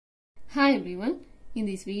Hi everyone, in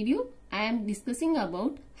this video I am discussing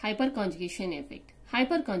about hyperconjugation effect.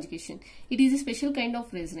 Hyperconjugation, it is a special kind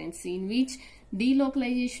of resonance in which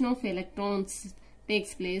delocalization of electrons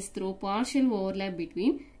takes place through partial overlap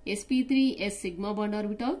between sp3s sigma bond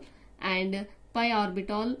orbital and pi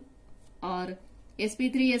orbital, or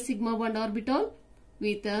sp3s sigma bond orbital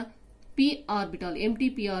with a p orbital, empty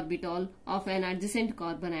p orbital of an adjacent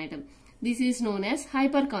carbon atom. This is known as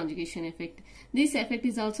hyperconjugation effect. This effect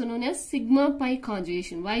is also known as sigma pi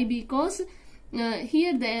conjugation. Why? Because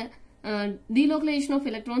here the delocalization of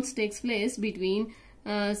electrons takes place between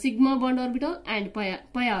sigma bond orbital and pi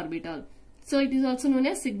orbital. So it is also known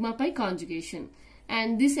as sigma pi conjugation.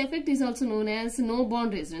 And this effect is also known as no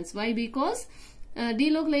bond resonance. Why? Because after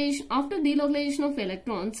delocalization of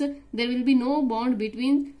electrons, there will be no bond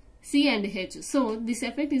between C and H. So this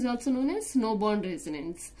effect is also known as no bond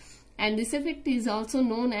resonance. And this effect is also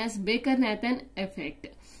known as Baker-Nathan effect.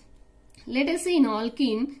 Let us see in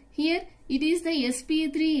alkene, here it is the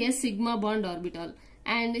sp3s sigma bond orbital,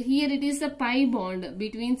 and here it is the pi bond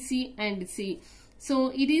between C and C. So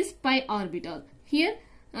it is pi orbital. Here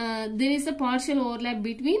there is a partial overlap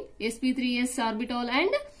between sp3s orbital and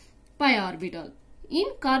pi orbital. In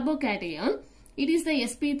carbocation, it is the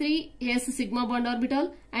sp3s sigma bond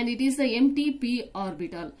orbital and it is the empty p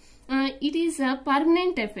orbital. It is a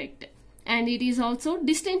permanent effect and it is also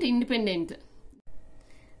distant independent.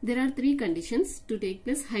 There are three conditions to take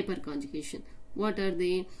place hyperconjugation. What are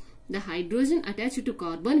they? The hydrogen attached to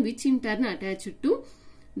carbon, which in turn attached to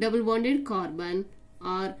double bonded carbon,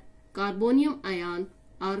 or carbonium ion,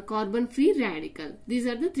 or carbon free radical. These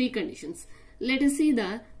are the three conditions. Let us see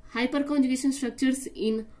the hyperconjugation structures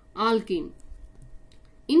in alkene.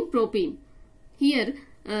 In propane, here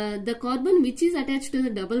the carbon which is attached to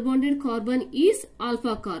the double bonded carbon is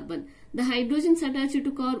alpha carbon. The hydrogens attached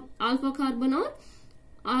to alpha carbon are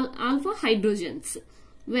alpha hydrogens.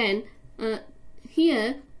 When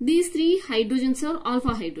here these three hydrogens are alpha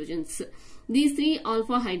hydrogens. These three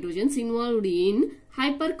alpha hydrogens involved in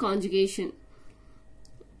hyperconjugation.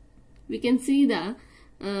 We can see the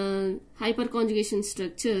hyperconjugation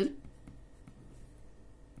structure.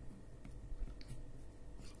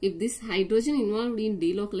 If this hydrogen involved in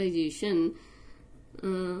delocalization,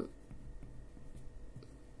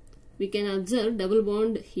 we can observe double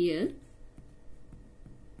bond here.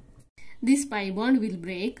 This pi bond will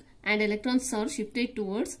break and electrons are shifted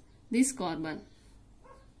towards this carbon.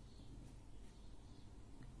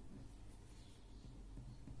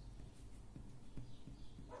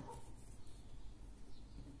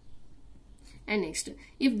 And next,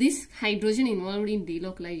 if this hydrogen involved in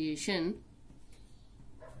delocalization,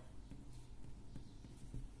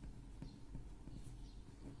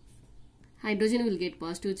 hydrogen will get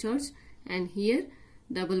positive charge and here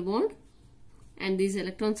double bond and these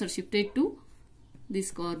electrons are shifted to this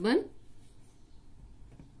carbon.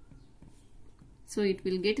 So it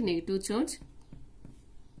will get negative charge.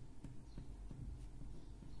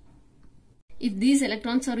 If these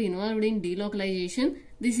electrons are involved in delocalization,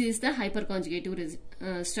 this is the hyperconjugative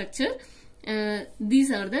structure. These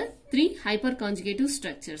are the three hyperconjugative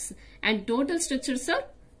structures, and total structures are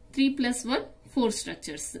 3 plus 1, 4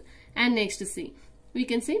 structures. And next see, we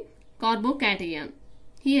can say carbocation.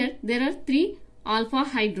 Here there are 3 alpha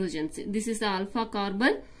hydrogens. This is the alpha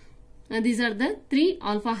carbon. These are the 3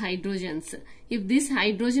 alpha hydrogens. If this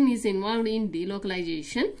hydrogen is involved in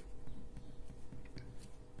delocalization,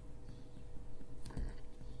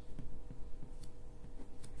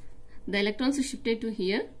 the electrons are shifted to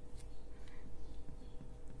here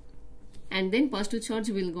and then positive charge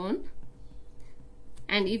will go on.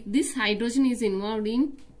 And if this hydrogen is involved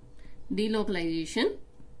in delocalization,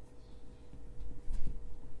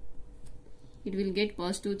 it will get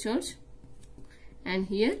positive charge and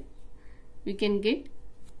here we can get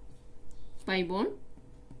pi bond.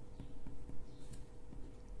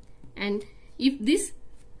 And if this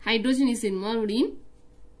hydrogen is involved in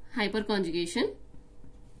hyperconjugation,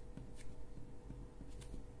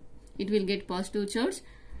 it will get positive charge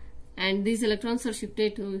and these electrons are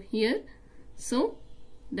shifted to here. So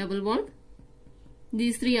double bond.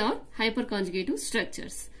 These three are hyperconjugative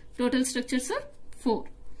structures. Total structures are 4.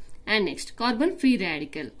 And next, carbon free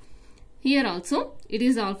radical. Here also it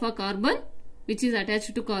is alpha carbon which is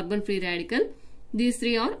attached to carbon free radical. These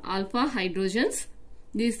three are alpha hydrogens.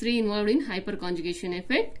 These three involved in hyperconjugation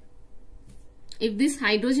effect. If this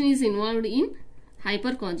hydrogen is involved in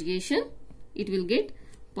hyperconjugation, it will get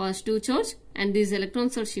positive charge and these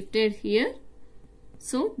electrons are shifted here.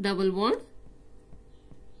 So double bond.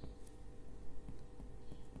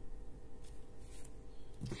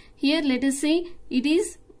 Here let us say it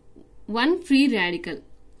is one free radical.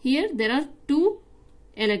 here there are two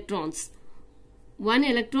electrons. One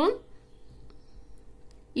electron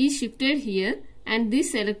is shifted here and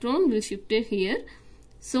this electron will shifted here.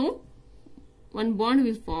 So one bond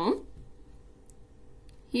will form.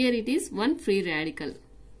 Here it is one free radical.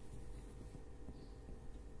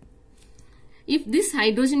 If this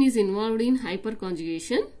hydrogen is involved in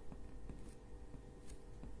hyperconjugation,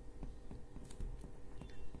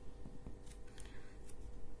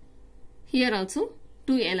 here also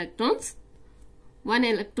two electrons, one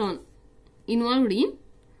electron involved in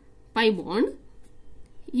pi bond,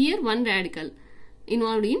 here one radical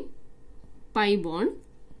involved in pi bond.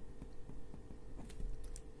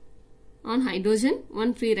 On hydrogen,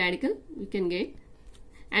 one free radical we can get.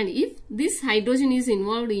 And if this hydrogen is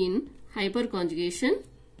involved in hyperconjugation,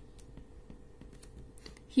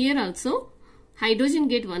 here also hydrogen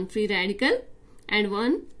get one free radical and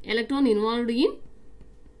one electron involved in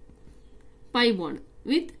pi bond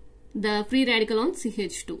with the free radical on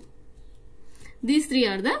CH2. These three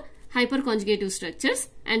are the hyperconjugative structures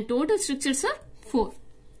and total structures are 4.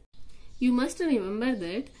 You must remember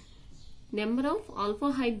that number of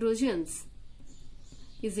alpha hydrogens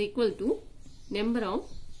is equal to number of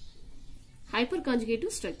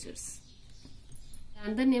hyperconjugative structures.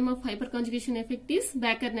 Another name of hyperconjugation effect is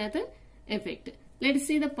Baker-Nathan effect. Let us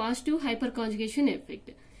see the positive hyperconjugation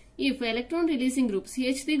effect. If electron releasing group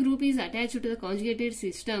CH3 group is attached to the conjugated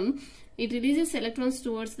system, it releases electrons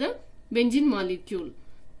towards the benzene molecule.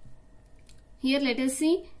 Here let us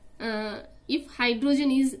see if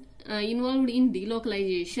hydrogen is involved in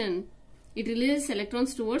delocalization, it releases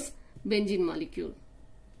electrons towards benzene molecule.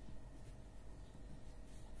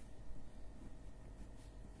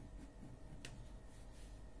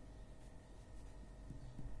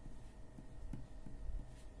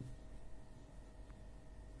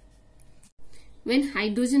 When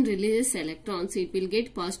hydrogen releases electrons, it will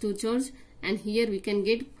get positive charge and here we can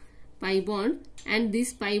get pi bond and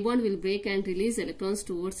this pi bond will break and release electrons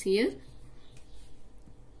towards here.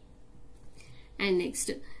 And next,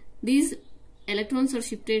 these electrons are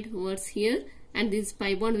shifted towards here and this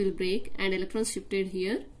pi bond will break and electrons shifted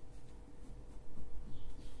here.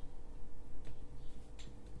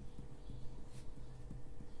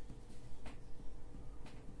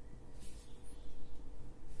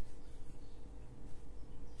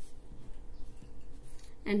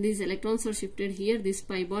 And these electrons are shifted here, this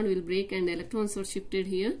pi bond will break and electrons are shifted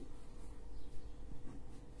here.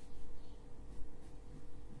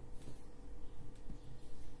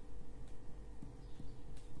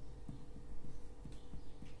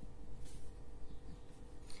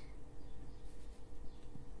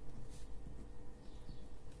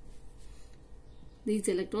 These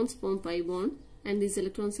electrons form pi bond and these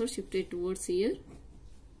electrons are shifted towards here.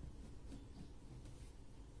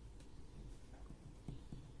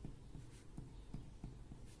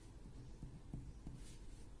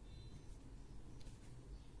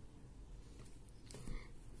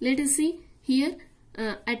 Let us see here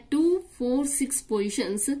at 2, 4, 6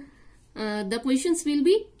 positions, the positions will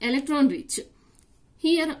be electron rich.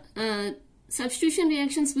 Here substitution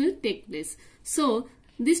reactions will take place. So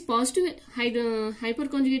this positive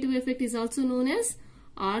hyperconjugative effect is also known as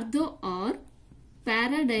ortho or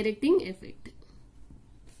para-directing effect.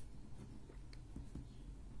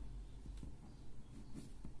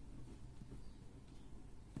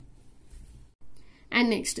 And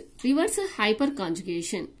next, reverse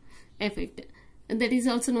hyperconjugation effect, that is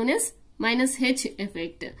also known as -H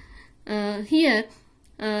effect. Here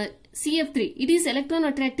CF3, it is electron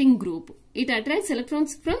attracting group. It attracts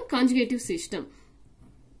electrons from conjugative system.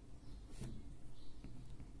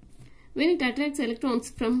 When it attracts electrons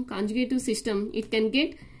from conjugative system, it can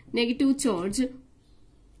get negative charge.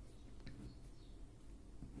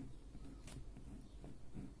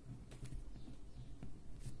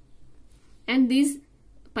 And this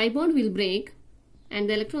pi bond will break and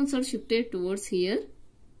the electrons are shifted towards here.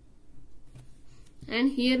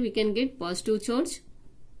 And here we can get positive charge.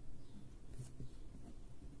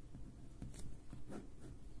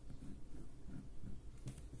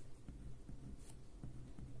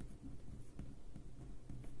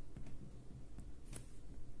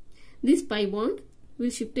 This pi bond will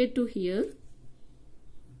shifted to here.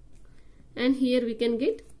 And here we can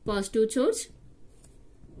get positive charge.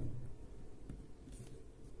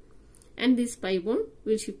 And this pi bond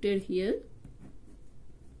will shifted here.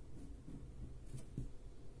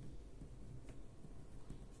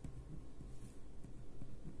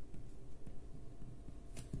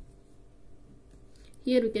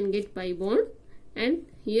 Here we can get pi bond and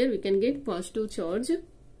here we can get positive charge.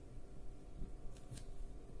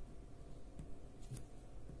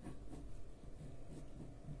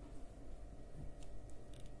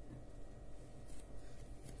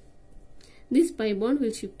 This pi bond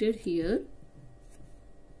will shifted here,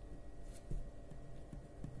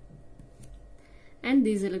 and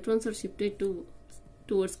these electrons are shifted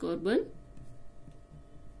towards carbon.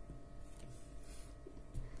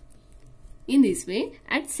 In this way,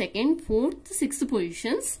 at 2nd, 4th, 6th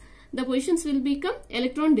positions, the positions will become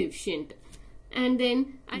electron deficient, and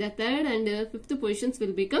then at the 3rd and 5th positions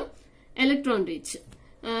will become electron rich.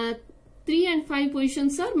 3 and 5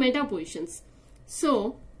 positions are meta positions.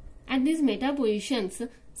 So, at these meta positions,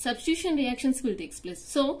 substitution reactions will take place.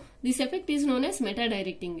 So, this effect is known as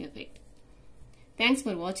meta-directing effect. Thanks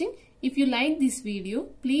for watching. If you like this video,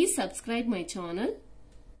 please subscribe my channel.